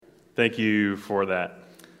Thank you for that.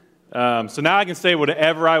 So now I can say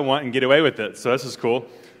whatever I want and get away with it. So this is cool.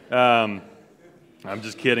 I'm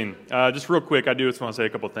just kidding. Just real quick, I do just want to say a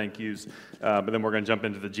couple thank yous, but then we're going to jump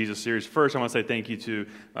into the Jesus series. First, I want to say thank you to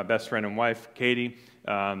my best friend and wife, Katie.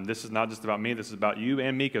 This is not just about me. This is about you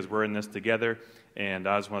and me because we're in this together. And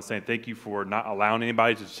I just want to say thank you for not allowing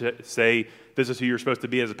anybody to say this is who you're supposed to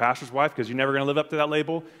be as a pastor's wife, because you're never going to live up to that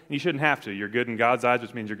label, and you shouldn't have to. You're good in God's eyes,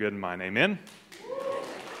 which means you're good in mine. Amen?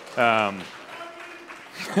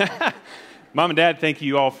 Mom and Dad, thank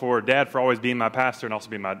you all for always being my pastor and also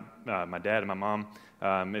being my dad and my mom.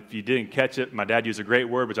 If you didn't catch it, my dad used a great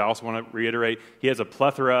word, which I also want to reiterate. He has a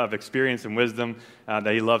plethora of experience and wisdom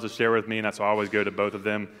that he loves to share with me, and that's why I always go to both of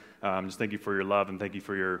them. Just thank you for your love and thank you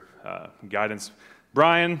for your guidance.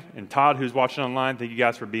 Brian and Todd, who's watching online, thank you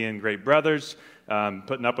guys for being great brothers,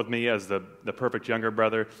 putting up with me as the perfect younger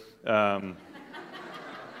brother.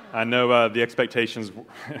 I know the expectations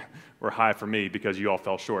were high for me because you all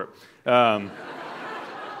fell short. I'm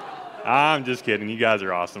just kidding. You guys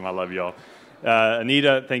are awesome. I love y'all.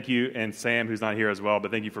 Anita, thank you, and Sam, who's not here as well, but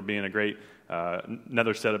thank you for being a great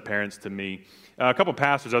another set of parents to me. A couple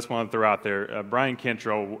pastors I just want to throw out there. Brian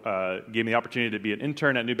Cantrell gave me the opportunity to be an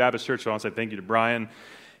intern at New Baptist Church, so I want to say thank you to Brian.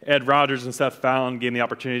 Ed Rogers and Seth Fallon gave me the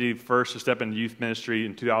opportunity first to step into youth ministry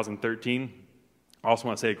in 2013. I also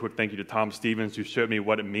want to say a quick thank you to Tom Stevens, who showed me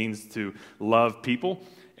what it means to love people.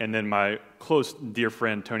 And then my close, dear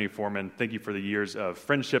friend, Tony Foreman, thank you for the years of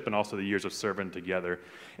friendship and also the years of serving together.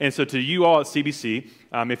 And so to you all at CBC,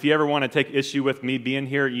 if you ever want to take issue with me being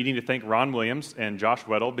here, you need to thank Ron Williams and Josh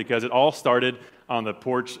Weddle, because it all started on the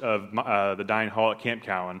porch of the dining hall at Camp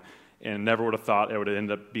Cowan, and never would have thought it would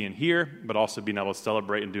end up being here, but also being able to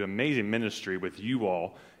celebrate and do amazing ministry with you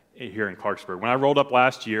all here in Clarksburg. When I rolled up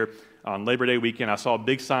last year on Labor Day weekend, I saw a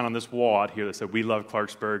big sign on this wall out here that said, "We love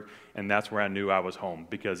Clarksburg," and that's where I knew I was home,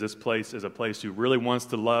 because this place is a place who really wants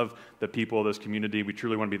to love the people of this community. We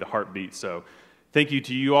truly want to be the heartbeat. So thank you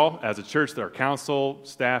to you all as a church, our council,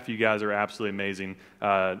 staff. You guys are absolutely amazing.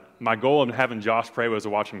 My goal in having Josh pray was to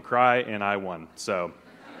watch him cry, and I won. So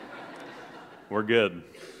we're good.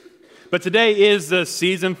 But today is the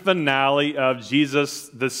season finale of Jesus,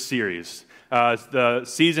 the series. The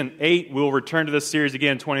season 8, we'll return to this series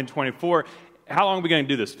again in 2024. How long are we going to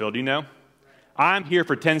do this, Phil? Do you know? I'm here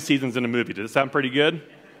for 10 seasons in a movie. Does that sound pretty good?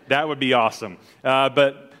 That would be awesome.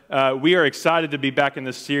 But we are excited to be back in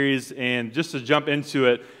this series, and just to jump into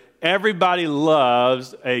it, everybody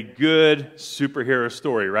loves a good superhero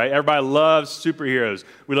story, right? Everybody loves superheroes.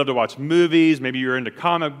 We love to watch movies. Maybe you're into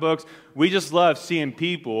comic books. We just love seeing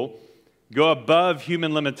people go above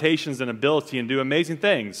human limitations and ability and do amazing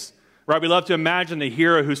things. Right, we love to imagine the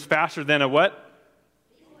hero who's faster than a what?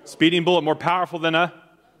 Speeding bullet, more powerful than a?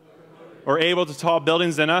 Or able to tall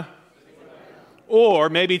buildings than a? Or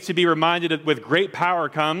maybe to be reminded that with great power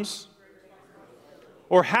comes?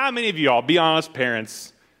 Or how many of y'all, be honest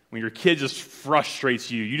parents, when your kid just frustrates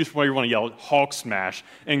you, you just want to yell Hulk smash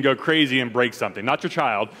and go crazy and break something. Not your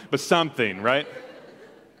child, but something, right?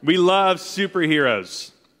 We love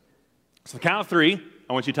superheroes. So the count of 3.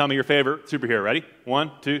 I want you to tell me your favorite superhero. Ready?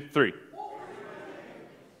 1, 2, 3.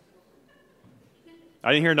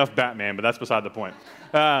 I didn't hear enough Batman, but that's beside the point.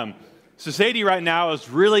 So Sadie right now is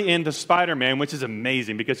really into Spider-Man, which is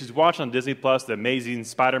amazing because she's watching on Disney Plus The Amazing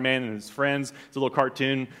Spider-Man and His Friends. It's a little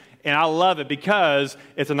cartoon. And I love it because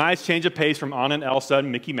it's a nice change of pace from Anna and Elsa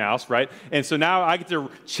and Mickey Mouse, right? And so now I get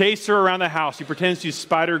to chase her around the house. She pretends she's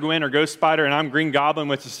Spider-Gwen or Ghost Spider, and I'm Green Goblin,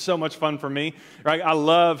 which is so much fun for me, right? I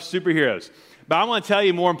love superheroes. But I want to tell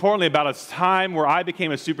you more importantly about a time where I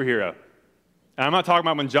became a superhero. And I'm not talking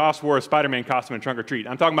about when Josh wore a Spider-Man costume in Trunk or Treat.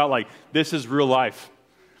 I'm talking about like, this is real life.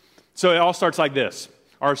 So it all starts like this.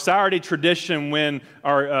 Our Saturday tradition when,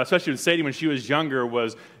 especially with Sadie when she was younger,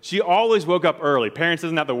 was she always woke up early. Parents,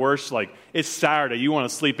 isn't that the worst? Like, it's Saturday. You want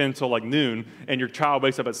to sleep until like noon, and your child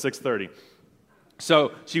wakes up at 6:30.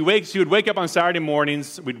 So she would wake up on Saturday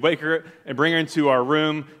mornings. We'd wake her and bring her into our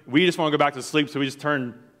room. We just want to go back to sleep, so we just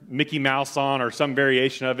turn Mickey Mouse on or some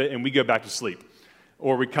variation of it, and we go back to sleep.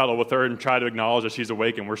 Or we cuddle with her and try to acknowledge that she's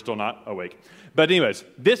awake, and we're still not awake. But anyways,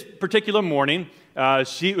 this particular morning,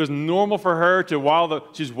 it was normal for her to, while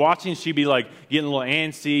she's watching, she'd be like getting a little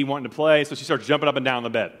antsy, wanting to play, so she starts jumping up and down the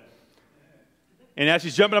bed. And as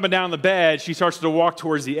she's jumping up and down the bed, she starts to walk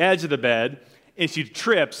towards the edge of the bed, and she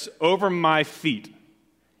trips over my feet.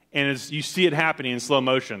 And as you see it happening in slow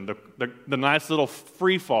motion, the nice little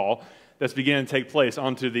free fall that's beginning to take place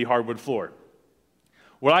onto the hardwood floor.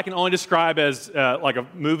 What I can only describe as like a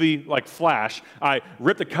movie like Flash, I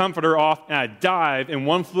rip the comforter off and I dive in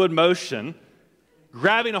one fluid motion,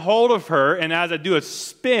 grabbing a hold of her, and as I do a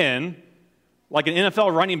spin, like an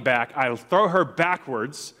NFL running back, I throw her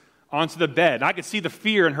backwards onto the bed. And I could see the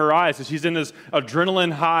fear in her eyes as she's in this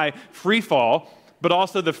adrenaline high free fall, but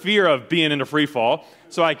also the fear of being in a free fall.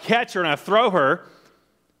 So I catch her and I throw her,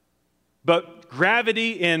 but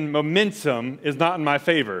gravity and momentum is not in my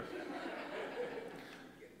favor.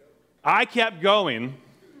 I kept going,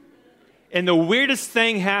 and the weirdest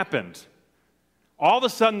thing happened. All of a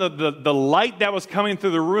sudden, the light that was coming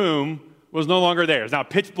through the room was no longer there. It's now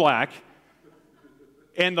pitch black,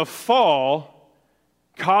 and the fall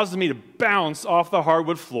caused me to bounce off the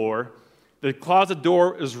hardwood floor. The closet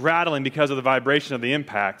door is rattling because of the vibration of the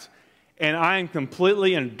impact, and I am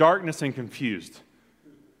completely in darkness and confused.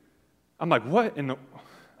 I'm like,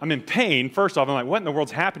 I'm in pain, first off. I'm like, what in the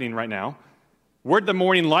world's happening right now? Where'd the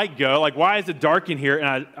morning light go? Like, why is it dark in here?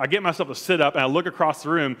 And I get myself to sit up, and I look across the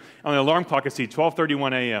room. On the alarm clock, I see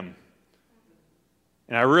 12:31 a.m.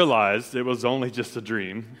 And I realized it was only just a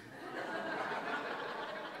dream.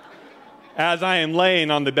 As I am laying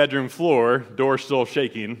on the bedroom floor, door still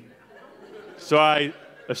shaking. So I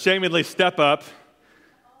ashamedly step up,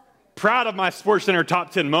 proud of my SportsCenter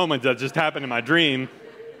top 10 moment that just happened in my dream.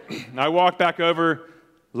 I walk back over,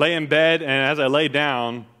 lay in bed, and as I lay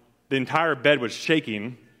down, the entire bed was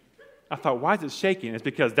shaking. I thought, why is it shaking? It's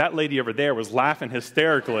because that lady over there was laughing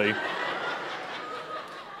hysterically.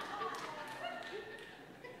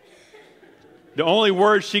 The only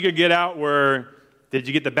words she could get out were, "Did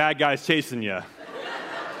you get the bad guys chasing you?"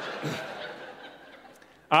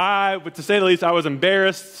 To say the least, I was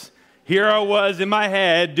embarrassed. Here I was in my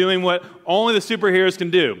head doing what only the superheroes can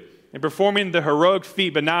do and performing the heroic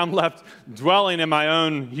feat, but now I'm left dwelling in my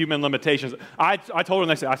own human limitations. I told her the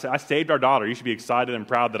next day, I said, I saved our daughter. You should be excited and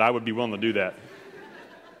proud that I would be willing to do that.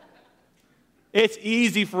 It's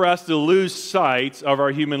easy for us to lose sight of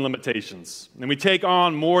our human limitations, and we take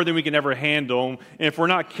on more than we can ever handle, and if we're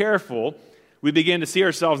not careful, we begin to see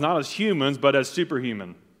ourselves not as humans, but as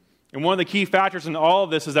superhuman. And one of the key factors in all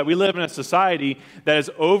of this is that we live in a society that is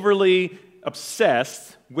overly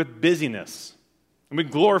obsessed with busyness. And we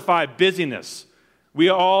glorify busyness. We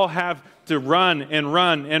all have to run and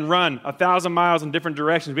run and run 1,000 miles in different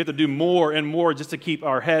directions. We have to do more and more just to keep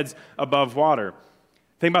our heads above water.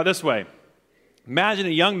 Think about it this way. Imagine a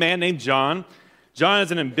young man named John. John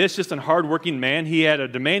is an ambitious and hardworking man. He had a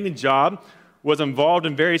demanding job, was involved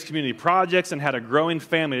in various community projects, and had a growing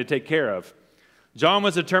family to take care of. John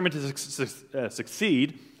was determined to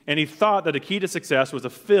succeed, and he thought that the key to success was to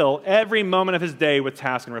fill every moment of his day with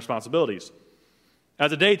tasks and responsibilities.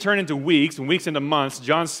 As the day turned into weeks and weeks into months,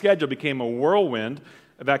 John's schedule became a whirlwind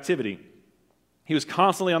of activity. He was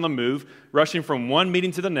constantly on the move, rushing from one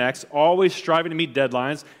meeting to the next, always striving to meet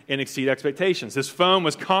deadlines and exceed expectations. His phone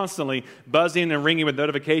was constantly buzzing and ringing with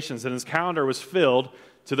notifications, and his calendar was filled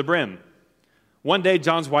to the brim. One day,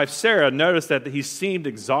 John's wife, Sarah, noticed that he seemed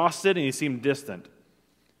exhausted and he seemed distant.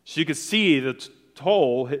 She could see the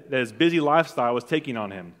toll that his busy lifestyle was taking on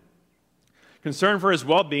him. Concerned for his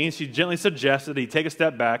well-being, she gently suggested that he take a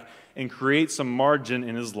step back and create some margin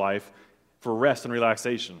in his life for rest and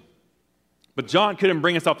relaxation. But John couldn't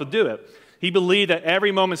bring himself to do it. He believed that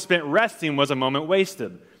every moment spent resting was a moment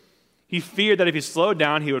wasted. He feared that if he slowed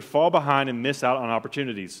down, he would fall behind and miss out on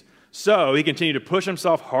opportunities. So he continued to push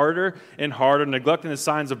himself harder and harder, neglecting the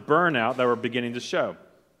signs of burnout that were beginning to show.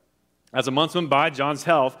 As the months went by, John's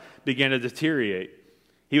health began to deteriorate.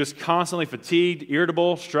 He was constantly fatigued,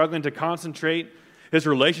 irritable, struggling to concentrate. His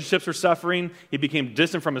relationships were suffering. He became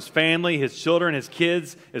distant from his family, his children, his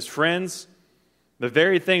kids, his friends. The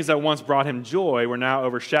very things that once brought him joy were now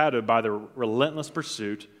overshadowed by the relentless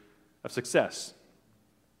pursuit of success.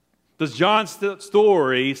 Does John's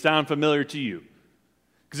story sound familiar to you?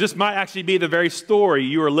 Because this might actually be the very story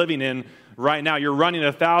you are living in right now. You're running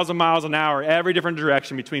 1,000 miles an hour every different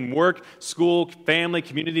direction between work, school, family,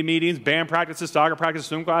 community meetings, band practices, soccer practices,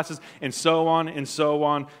 swim classes, and so on and so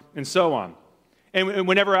on and so on. And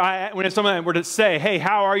when someone were to say, "Hey,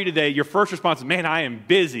 how are you today?" your first response is, "Man, I am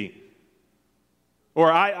busy." Or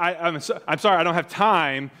I'm sorry, I don't have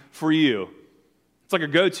time for you. It's like a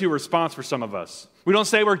go-to response for some of us. We don't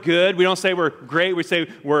say we're good. We don't say we're great. We say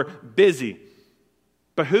we're busy.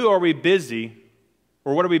 But who are we busy,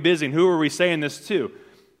 or what are we busy, and who are we saying this to?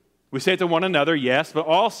 We say it to one another, yes, but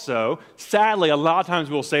also, sadly, a lot of times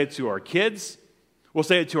we'll say it to our kids. We'll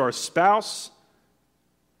say it to our spouse.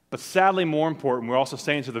 But sadly, more important, we're also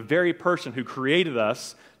saying to the very person who created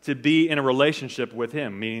us to be in a relationship with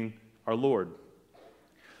him, meaning our Lord.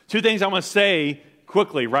 Two things I want to say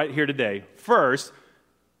quickly right here today. First,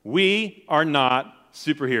 we are not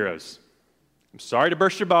superheroes. I'm sorry to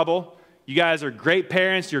burst your bubble. You guys are great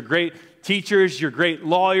parents, you're great teachers, you're great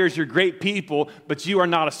lawyers, you're great people, but you are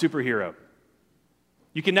not a superhero.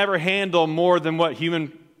 You can never handle more than what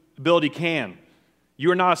human ability can.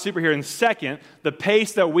 You are not a superhero. And second, the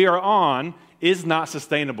pace that we are on is not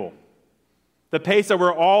sustainable. The pace that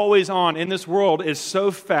we're always on in this world is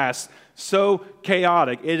so fast, so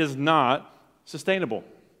chaotic, it is not sustainable.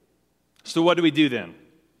 So what do we do then?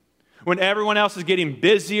 When everyone else is getting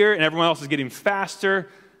busier and everyone else is getting faster,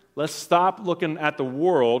 let's stop looking at the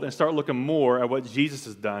world and start looking more at what Jesus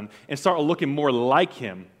has done and start looking more like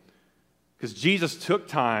him. Because Jesus took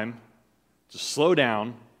time to slow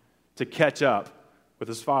down, to catch up with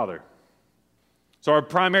his Father. So our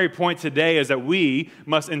primary point today is that we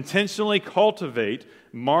must intentionally cultivate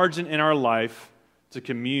margin in our life to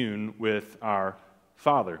commune with our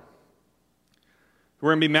Father.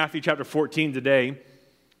 We're going to be Matthew chapter 14 today.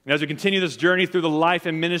 And as we continue this journey through the life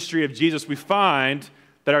and ministry of Jesus, we find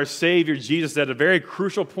that our Savior, Jesus, is at a very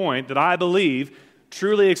crucial point that I believe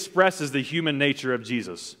truly expresses the human nature of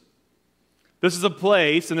Jesus. This is a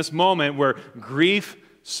place in this moment where grief,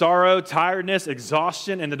 sorrow, tiredness,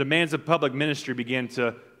 exhaustion, and the demands of public ministry began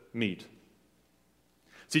to meet.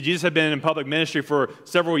 See, Jesus had been in public ministry for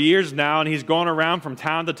several years now, and he's gone around from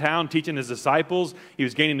town to town teaching his disciples. He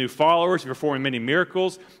was gaining new followers, performing many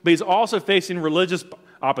miracles, but he's also facing religious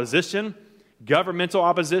opposition, governmental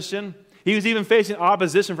opposition. He was even facing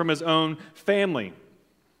opposition from his own family.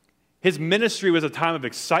 His ministry was a time of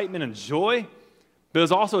excitement and joy, but it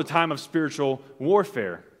was also a time of spiritual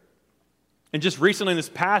warfare. And just recently in this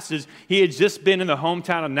passage, he had just been in the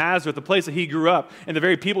hometown of Nazareth, the place that he grew up, and the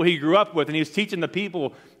very people he grew up with, and he was teaching the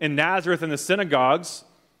people in Nazareth in the synagogues,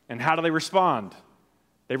 and how do they respond?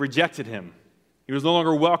 They rejected him. He was no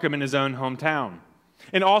longer welcome in his own hometown.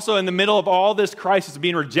 And also in the middle of all this crisis,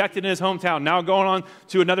 being rejected in his hometown, now going on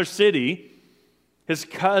to another city, his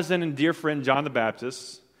cousin and dear friend John the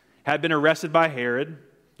Baptist had been arrested by Herod,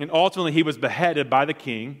 and ultimately he was beheaded by the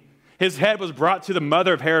king. His head was brought to the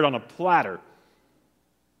mother of Herod on a platter.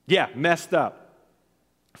 Yeah, messed up.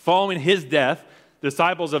 Following his death,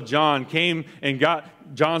 disciples of John came and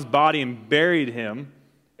got John's body and buried him,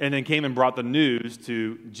 and then came and brought the news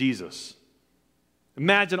to Jesus.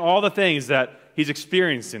 Imagine all the things that he's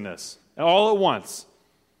experiencing this, all at once.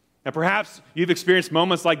 And perhaps you've experienced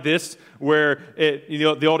moments like this where,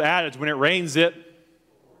 the old adage, when it rains, it...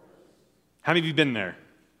 How many of you been there?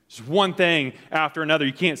 Just one thing after another.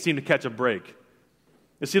 You can't seem to catch a break.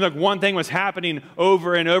 It seemed like one thing was happening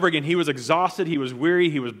over and over again. He was exhausted. He was weary.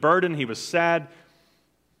 He was burdened. He was sad.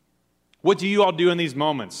 What do you all do in these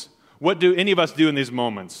moments? What do any of us do in these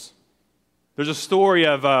moments? There's a story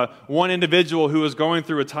of one individual who was going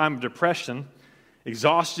through a time of depression,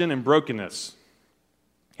 exhaustion, and brokenness.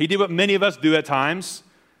 He did what many of us do at times.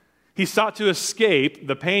 He sought to escape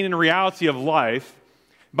the pain and reality of life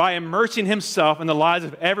by immersing himself in the lives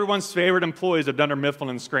of everyone's favorite employees of Dunder Mifflin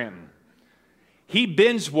and Scranton. He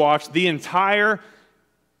binge-watched the entire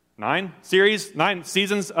 9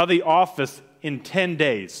 seasons of The Office in 10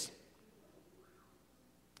 days.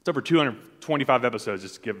 It's over 225 episodes,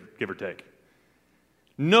 just give or take.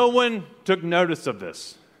 No one took notice of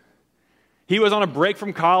this. He was on a break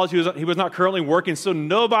from college. He was not currently working, so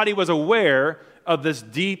nobody was aware of this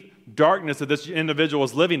deep darkness that this individual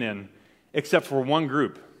was living in, except for one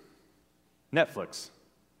group, Netflix.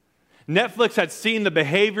 Netflix had seen the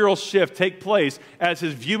behavioral shift take place as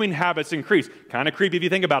his viewing habits increased. Kind of creepy if you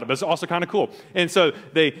think about it, but it's also kind of cool. And so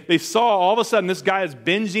they saw all of a sudden this guy is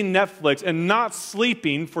binging Netflix and not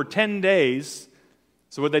sleeping for 10 days.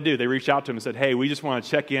 So what they do? They reached out to him and said, hey, we just want to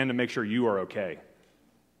check in to make sure you are okay.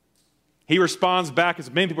 He responds back, as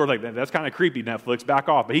many people are like, that's kind of creepy, Netflix, back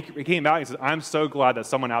off. But he came back and said, I'm so glad that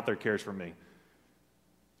someone out there cares for me.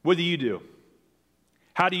 What do you do?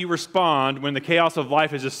 How do you respond when the chaos of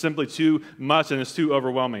life is just simply too much and it's too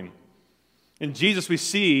overwhelming? In Jesus, we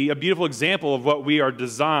see a beautiful example of what we are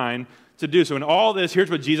designed to do. So in all this, here's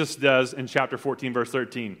what Jesus does in chapter 14, verse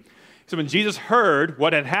 13. So when Jesus heard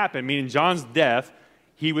what had happened, meaning John's death,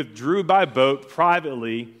 he withdrew by boat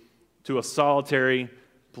privately to a solitary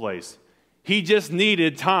place. He just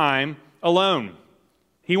needed time alone.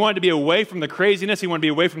 He wanted to be away from the craziness. He wanted to be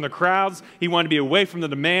away from the crowds. He wanted to be away from the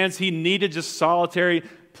demands. He needed just solitary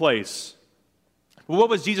place. Well, what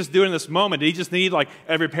was Jesus doing in this moment? Did he just need, like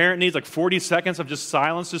every parent needs, like 40 seconds of just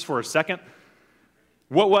silence just for a second?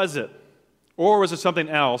 What was it? Or was it something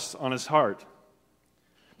else on his heart?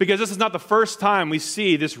 Because this is not the first time we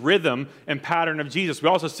see this rhythm and pattern of Jesus. We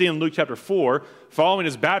also see in Luke chapter 4, following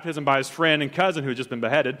his baptism by his friend and cousin who had just been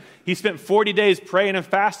beheaded, he spent 40 days praying and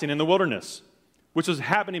fasting in the wilderness, which was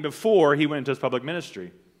happening before he went into his public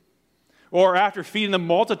ministry. Or after feeding the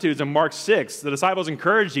multitudes in Mark 6, the disciples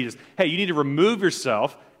encouraged Jesus, hey, you need to remove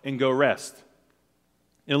yourself and go rest.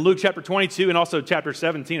 In Luke chapter 22 and also chapter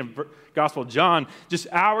 17 of Gospel of John, just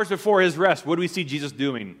hours before his rest, what do we see Jesus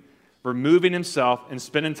doing? Removing himself and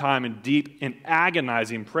spending time in deep and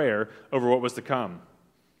agonizing prayer over what was to come.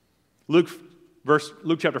 Luke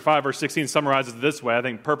chapter 5, verse 16 summarizes it this way, I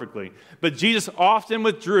think, perfectly. But Jesus often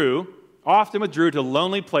withdrew to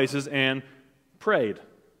lonely places and prayed.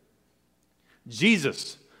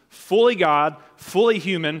 Jesus, fully God, fully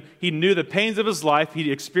human, he knew the pains of his life.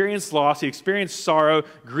 He experienced loss. He experienced sorrow,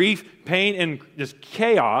 grief, pain, and just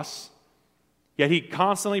chaos. Yet he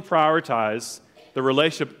constantly prioritized the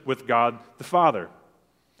relationship with God the Father.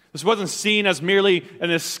 This wasn't seen as merely an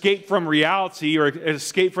escape from reality or an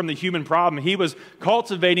escape from the human problem. He was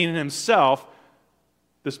cultivating in himself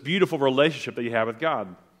this beautiful relationship that you have with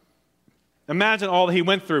God. Imagine all that he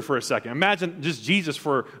went through for a second. Imagine just Jesus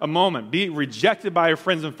for a moment, being rejected by his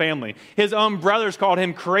friends and family. His own brothers called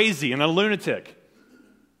him crazy and a lunatic.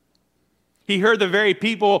 He heard the very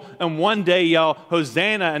people and one day yell,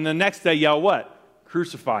 Hosanna, and the next day yell what?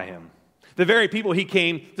 Crucify him. The very people he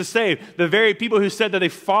came to save. The very people who said that they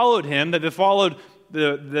followed him, that they followed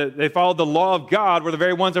the law of God, were the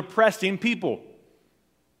very ones oppressing people.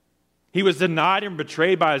 He was denied and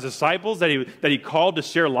betrayed by his disciples that he called to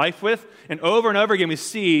share life with. And over again, we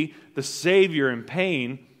see the Savior in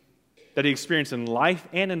pain that he experienced in life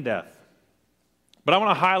and in death. But I want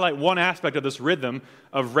to highlight one aspect of this rhythm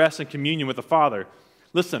of rest and communion with the Father.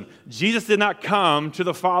 Listen, Jesus did not come to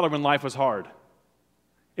the Father when life was hard.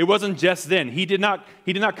 It wasn't just then. He did not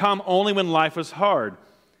come only when life was hard.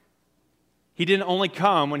 He didn't only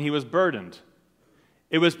come when he was burdened.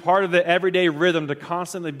 It was part of the everyday rhythm to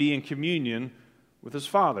constantly be in communion with his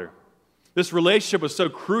Father. This relationship was so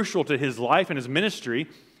crucial to his life and his ministry,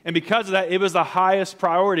 and because of that, it was the highest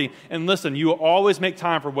priority. And listen, you will always make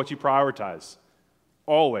time for what you prioritize.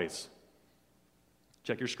 Always.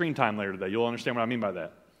 Check your screen time later today. You'll understand what I mean by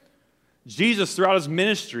that. Jesus, throughout his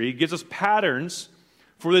ministry, gives us patterns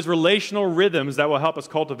for these relational rhythms that will help us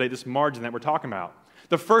cultivate this margin that we're talking about.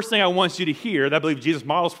 The first thing I want you to hear that I believe Jesus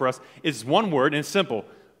models for us is one word, and it's simple: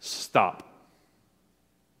 stop.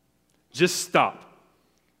 Just stop.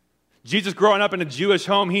 Jesus, growing up in a Jewish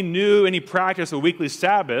home, he knew and he practiced a weekly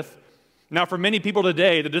Sabbath. Now, for many people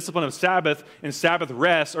today, the discipline of Sabbath and Sabbath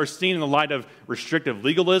rest are seen in the light of restrictive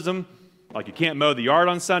legalism, like you can't mow the yard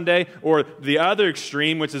on Sunday, or the other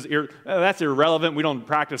extreme, which is that's irrelevant. We don't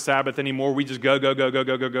practice Sabbath anymore. We just go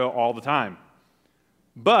all the time.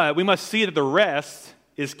 But we must see that the rest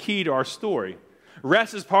is key to our story.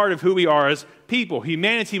 Rest is part of who we are as people.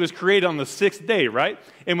 Humanity was created on the sixth day, right?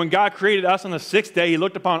 And when God created us on the sixth day, he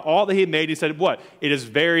looked upon all that he had made. He said, what? It is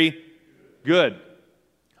very good.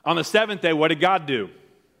 On the seventh day, what did God do?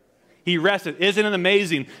 He rested. Isn't it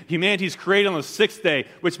amazing? Humanity's created on the sixth day,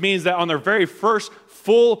 which means that on their very first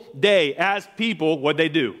full day as people, what'd they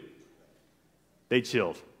do? They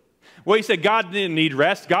chilled. Well, he said God didn't need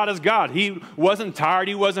rest. God is God. He wasn't tired.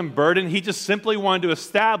 He wasn't burdened. He just simply wanted to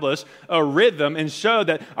establish a rhythm and show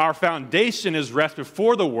that our foundation is rest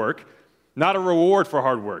before the work, not a reward for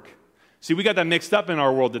hard work. See, we got that mixed up in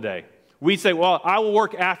our world today. We say, well, I will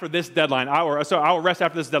work after this deadline. I will rest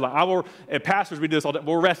after this deadline. Pastors, we do this all day.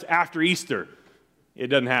 We'll rest after Easter. It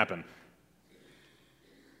doesn't happen.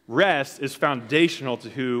 Rest is foundational to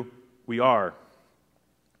who we are.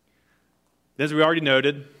 As we already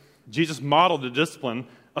noted, Jesus modeled the discipline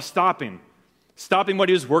of stopping what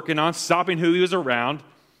he was working on, stopping who he was around.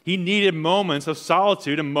 He needed moments of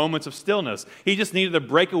solitude and moments of stillness. He just needed to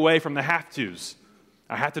break away from the have-tos.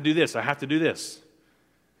 I have to do this. I have to do this.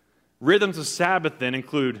 Rhythms of Sabbath then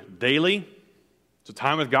include daily, so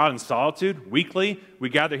time with God in solitude. Weekly, we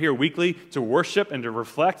gather here weekly to worship and to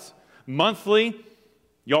reflect. Monthly,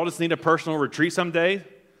 y'all just need a personal retreat someday.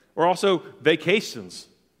 Or also vacations,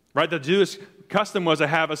 right? The Jewish custom was to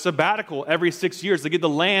have a sabbatical every 6 years to give the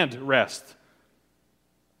land rest.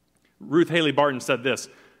 Ruth Haley Barton said this: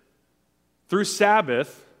 through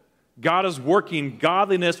Sabbath, God is working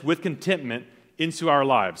godliness with contentment into our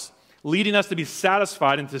lives, leading us to be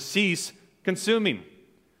satisfied and to cease consuming.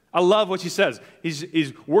 I love what she says.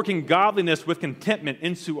 He's working godliness with contentment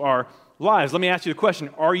into our lives. Let me ask you the question: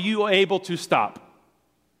 are you able to stop?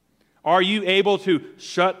 Are you able to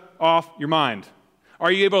shut off your mind?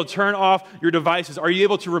 Are you able to turn off your devices? Are you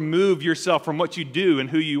able to remove yourself from what you do and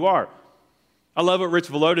who you are? I love what Rich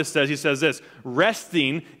Villodas says. He says this: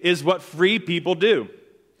 resting is what free people do.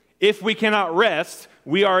 If we cannot rest,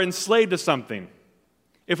 we are enslaved to something.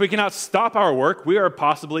 If we cannot stop our work, we are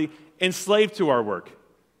possibly enslaved to our work.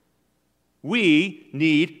 We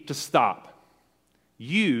need to stop.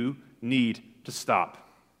 You need to stop.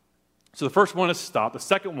 So the first one is stop. The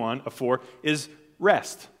second one of four is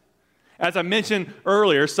rest. As I mentioned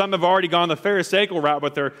earlier, some have already gone the Pharisaical route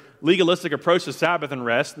with their legalistic approach to Sabbath and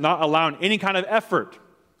rest, not allowing any kind of effort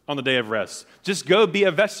on the day of rest. Just go be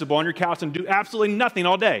a vegetable on your couch and do absolutely nothing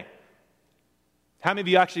all day. How many of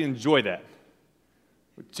you actually enjoy that?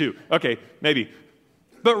 2. Okay, maybe.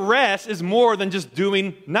 But rest is more than just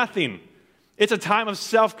doing nothing. It's a time of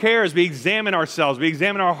self-care as we examine ourselves, we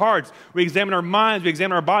examine our hearts, we examine our minds, we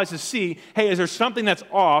examine our bodies to see, hey, is there something that's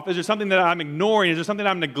off? Is there something that I'm ignoring? Is there something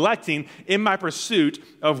I'm neglecting in my pursuit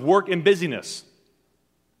of work and busyness?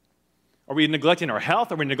 Are we neglecting our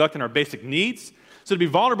health? Are we neglecting our basic needs? So to be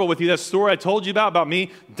vulnerable with you, that story I told you about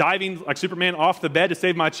me diving like Superman off the bed to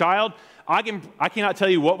save my child, I cannot tell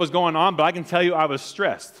you what was going on, but I can tell you I was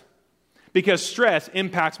stressed. Because stress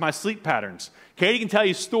impacts my sleep patterns. Katie can tell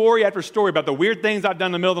you story after story about the weird things I've done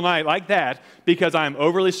in the middle of the night like that because I'm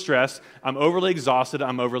overly stressed, I'm overly exhausted,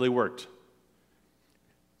 I'm overly worked.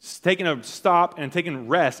 Taking a stop and taking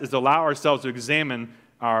rest is to allow ourselves to examine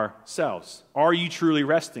ourselves. Are you truly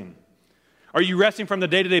resting? Are you resting from the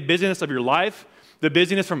day-to-day busyness of your life, the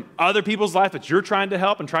busyness from other people's life that you're trying to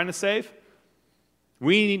help and trying to save?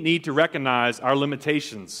 We need to recognize our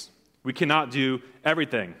limitations. We cannot do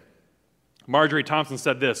everything. Marjorie Thompson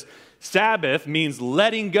said this, Sabbath means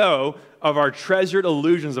letting go of our treasured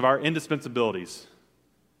illusions of our indispensabilities.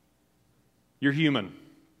 You're human.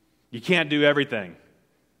 You can't do everything.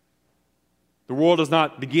 The world does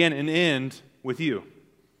not begin and end with you.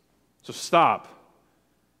 So stop,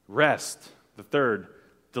 rest. The third,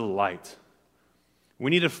 delight. We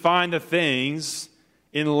need to find the things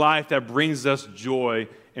in life that brings us joy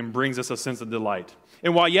and brings us a sense of delight.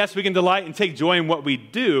 And while, yes, we can delight and take joy in what we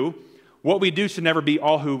do should never be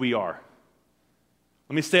all who we are.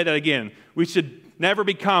 Let me say that again. We should never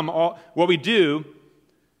become all, what we do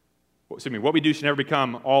should never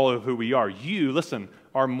become all of who we are. You, listen,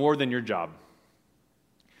 are more than your job.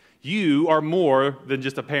 You are more than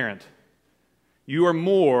just a parent. You are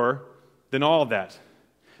more than all of that.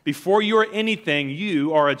 Before you are anything,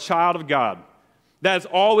 you are a child of God. That is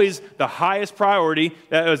always the highest priority.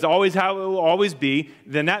 That is always how it will always be.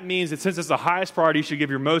 Then that means that since it's the highest priority, you should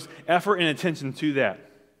give your most effort and attention to that.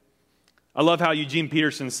 I love how Eugene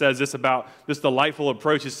Peterson says this about this delightful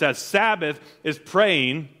approach. He says, Sabbath is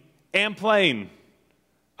praying and playing.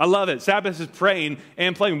 I love it. Sabbath is praying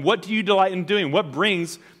and playing. What do you delight in doing? What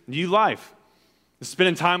brings you life?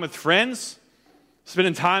 Spending time with friends?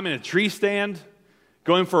 Spending time in a tree stand?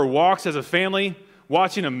 Going for walks as a family?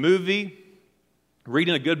 Watching a movie?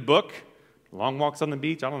 Reading a good book, long walks on the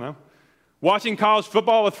beach, I don't know. Watching college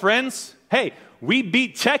football with friends. Hey, we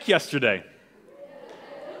beat Tech yesterday.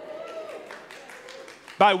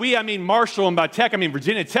 By we, I mean Marshall, and by Tech, I mean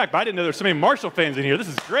Virginia Tech. But I didn't know there were so many Marshall fans in here. This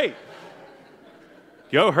is great.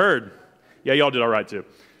 Go Herd. Yeah, y'all did all right too.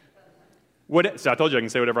 So I told you I can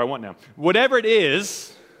say whatever I want now. Whatever it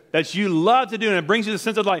is that you love to do, and it brings you the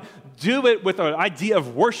sense of like, do it with an idea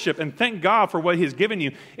of worship and thank God for what He's given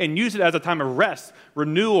you and use it as a time of rest,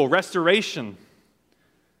 renewal, restoration.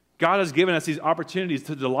 God has given us these opportunities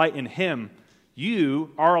to delight in Him.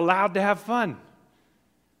 You are allowed to have fun.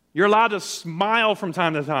 You're allowed to smile from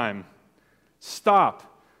time to time. Stop,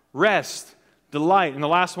 rest, delight. And the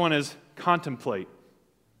last one is contemplate.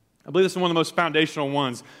 I believe this is one of the most foundational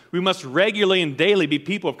ones. We must regularly and daily be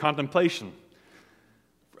people of contemplation.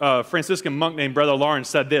 Franciscan monk named Brother Lawrence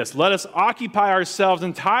said this, let us occupy ourselves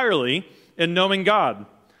entirely in knowing God.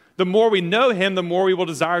 The more we know Him, the more we will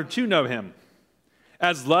desire to know Him.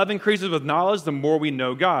 As love increases with knowledge, the more we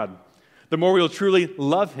know God. The more we will truly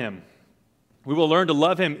love Him. We will learn to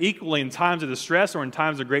love Him equally in times of distress or in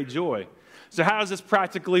times of great joy. So how does this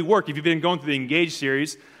practically work? If you've been going through the Engage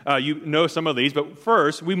series, you know some of these. But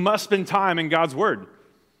first, we must spend time in God's Word.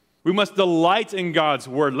 We must delight in God's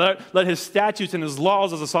Word. Let His statutes and His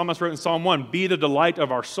laws, as the psalmist wrote in Psalm 1, be the delight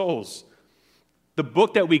of our souls. The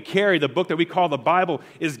book that we carry, the book that we call the Bible,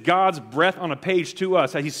 is God's breath on a page to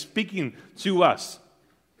us, that He's speaking to us.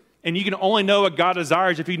 And you can only know what God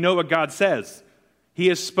desires if you know what God says. He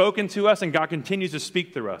has spoken to us, and God continues to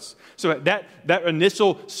speak through us. So that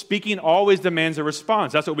initial speaking always demands a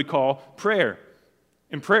response. That's what we call prayer.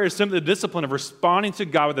 And prayer is simply the discipline of responding to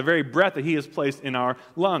God with the very breath that He has placed in our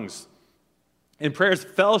lungs. And prayer is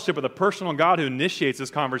fellowship with a personal God who initiates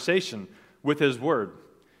this conversation with His Word.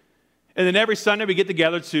 And then every Sunday we get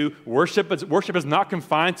together to worship. But worship is not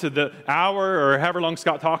confined to the hour or however long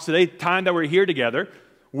Scott talks today, time that we're here together.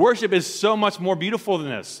 Worship is so much more beautiful than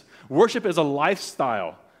this. Worship is a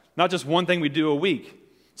lifestyle, not just one thing we do a week.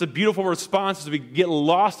 It's a beautiful response as we get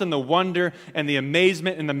lost in the wonder and the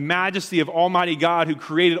amazement and the majesty of Almighty God who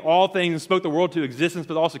created all things and spoke the world to existence,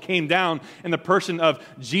 but also came down in the person of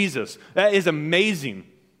Jesus. That is amazing.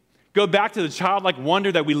 Go back to the childlike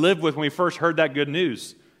wonder that we lived with when we first heard that good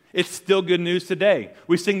news. It's still good news today.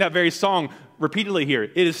 We sing that very song repeatedly here.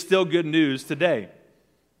 It is still good news today.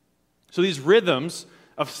 So these rhythms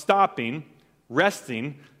of stopping,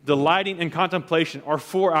 resting, delighting, and contemplation are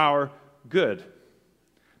for our good.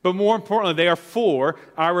 But more importantly, they are for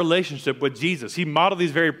our relationship with Jesus. He modeled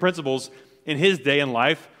these very principles in his day in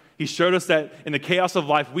life. He showed us that in the chaos of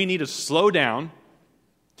life, we need to slow down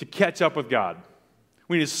to catch up with God.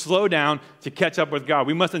 We need to slow down to catch up with God.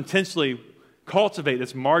 We must intentionally cultivate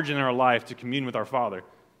this margin in our life to commune with our Father.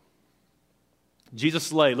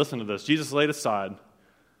 Listen to this, Jesus laid aside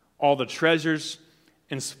all the treasures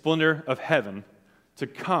and splendor of heaven to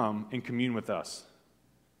come and commune with us.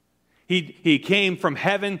 He came from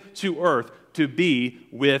heaven to earth to be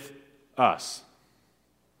with us.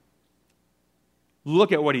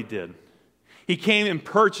 Look at what he did. He came and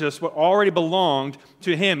purchased what already belonged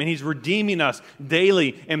to him, and he's redeeming us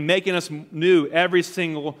daily and making us new every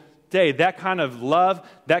single day. That kind of love,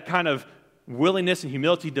 that kind of willingness and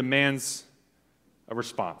humility demands a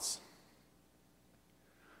response.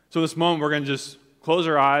 So in this moment, we're going to just close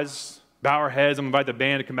our eyes, bow our heads. I'm going to invite the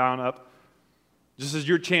band to come on up. This is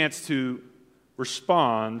your chance to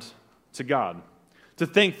respond to God, to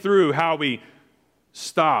think through how we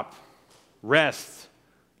stop, rest,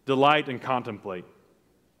 delight, and contemplate.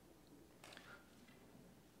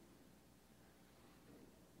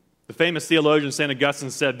 The famous theologian St.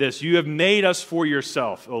 Augustine said this: "You have made us for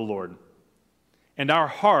yourself, O Lord, and our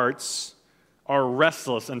hearts are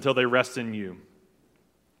restless until they rest in you."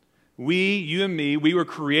 You and me, we were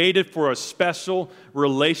created for a special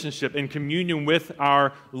relationship in communion with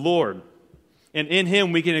our Lord. And in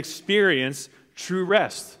him we can experience true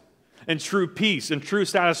rest and true peace and true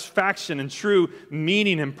satisfaction and true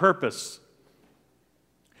meaning and purpose.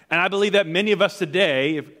 And I believe that many of us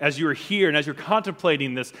today, as you are here and as you're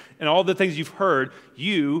contemplating this and all the things you've heard,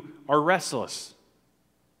 you are restless.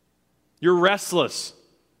 You're restless.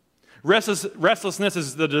 Restlessness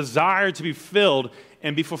is the desire to be filled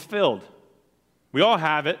and be fulfilled. We all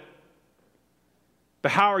have it. But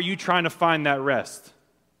how are you trying to find that rest?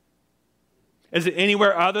 Is it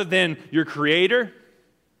anywhere other than your Creator?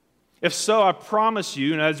 If so, I promise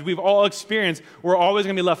you, and as we've all experienced, we're always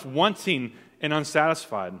going to be left wanting and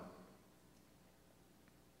unsatisfied.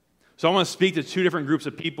 So I want to speak to two different groups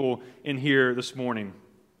of people in here this morning.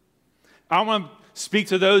 I want to speak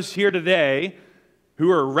to those here today who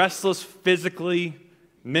are restless physically,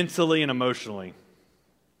 mentally, and emotionally.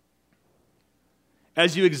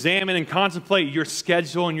 As you examine and contemplate your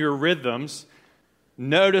schedule and your rhythms,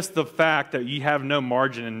 notice the fact that you have no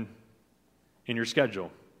margin in your schedule.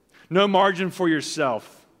 No margin for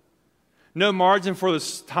yourself. No margin for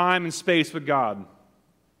this time and space with God.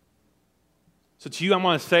 So to you, I'm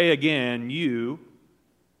going to say again, you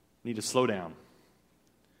need to slow down.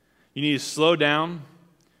 You need to slow down.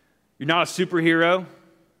 You're not a superhero.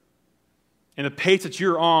 And the pace that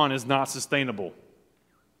you're on is not sustainable.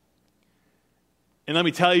 And let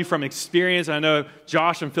me tell you from experience, I know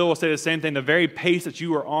Josh and Phil will say the same thing, the very pace that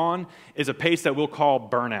you are on is a pace that we'll call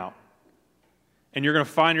burnout. And you're going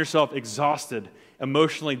to find yourself exhausted,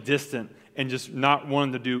 emotionally distant, and just not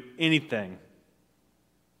wanting to do anything.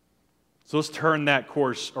 So let's turn that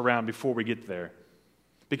course around before we get there.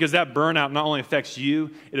 Because that burnout not only affects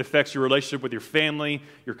you, it affects your relationship with your family,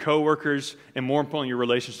 your coworkers, and more importantly, your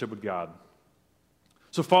relationship with God.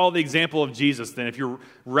 So follow the example of Jesus then. If you're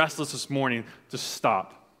restless this morning, to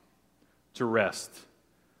stop, to rest,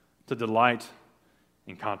 to delight,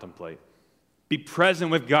 and contemplate. Be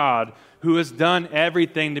present with God, who has done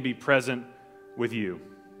everything to be present with you.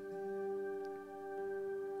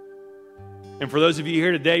 And for those of you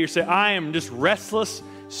here today, you're saying, I am just restless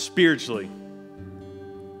spiritually.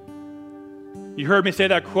 You heard me say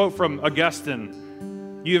that quote from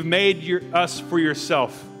Augustine. You have made us for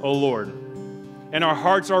yourself, O Lord. And our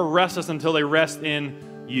hearts are restless until they rest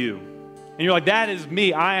in you. And you're like, that is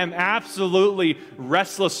me. I am absolutely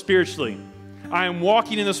restless spiritually. I am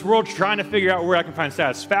walking in this world trying to figure out where I can find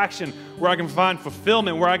satisfaction, where I can find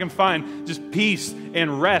fulfillment, where I can find just peace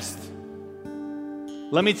and rest.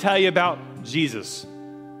 Let me tell you about Jesus,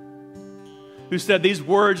 who said these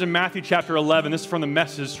words in Matthew chapter 11. This is from the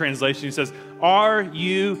Message translation. He says, are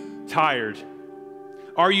you tired?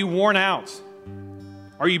 Are you worn out?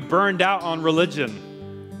 Are you burned out on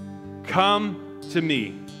religion? Come to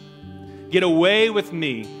me. Get away with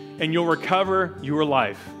me, and you'll recover your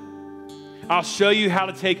life. I'll show you how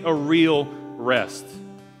to take a real rest.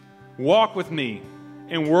 Walk with me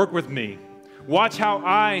and work with me. Watch how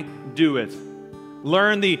I do it.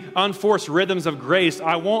 Learn the unforced rhythms of grace.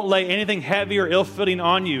 I won't lay anything heavy or ill-fitting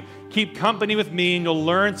on you. Keep company with me, and you'll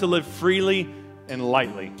learn to live freely and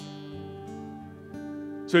lightly.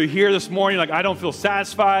 So you're here this morning like, I don't feel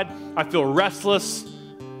satisfied. I feel restless.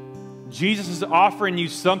 Jesus is offering you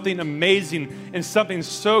something amazing and something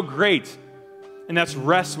so great, and that's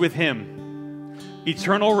rest with him.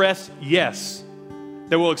 Eternal rest, yes,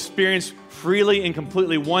 that we'll experience freely and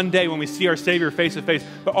completely one day when we see our Savior face to face,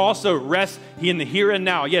 but also rest in the here and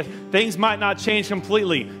now. Yes, things might not change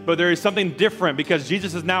completely, but there is something different because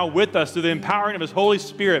Jesus is now with us through the empowering of his Holy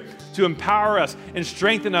Spirit to empower us and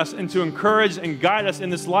strengthen us and to encourage and guide us in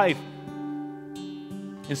this life.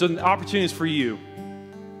 And so the opportunity is for you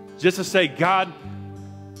just to say, God,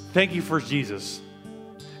 thank you for Jesus.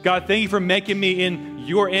 God, thank you for making me in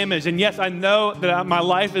your image. And yes, I know that my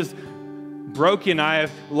life is broken. I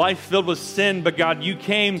have life filled with sin, but God, you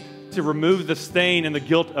came to remove the stain and the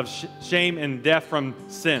guilt of shame and death from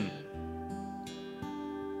sin.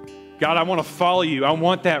 God, I want to follow you. I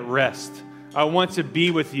want that rest. I want to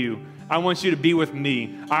be with you. I want you to be with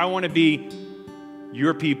me. I want to be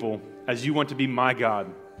your people as you want to be my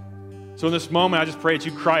God. So in this moment, I just pray that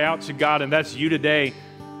you cry out to God, and that's you today.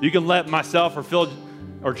 You can let myself or Phil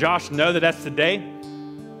or Josh know that that's today.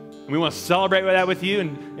 And we want to celebrate that with you,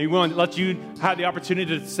 and we want to let you have the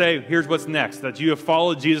opportunity to say, here's what's next, that you have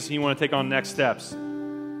followed Jesus and you want to take on next steps.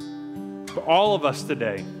 For all of us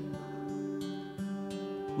today,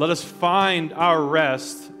 let us find our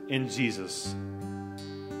rest in Jesus.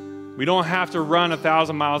 We don't have to run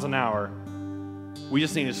 1,000 miles an hour. We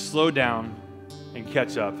just need to slow down and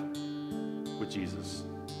catch up with Jesus.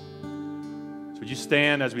 So would you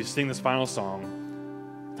stand as we sing this final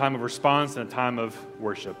song, a time of response and a time of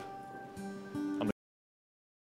worship.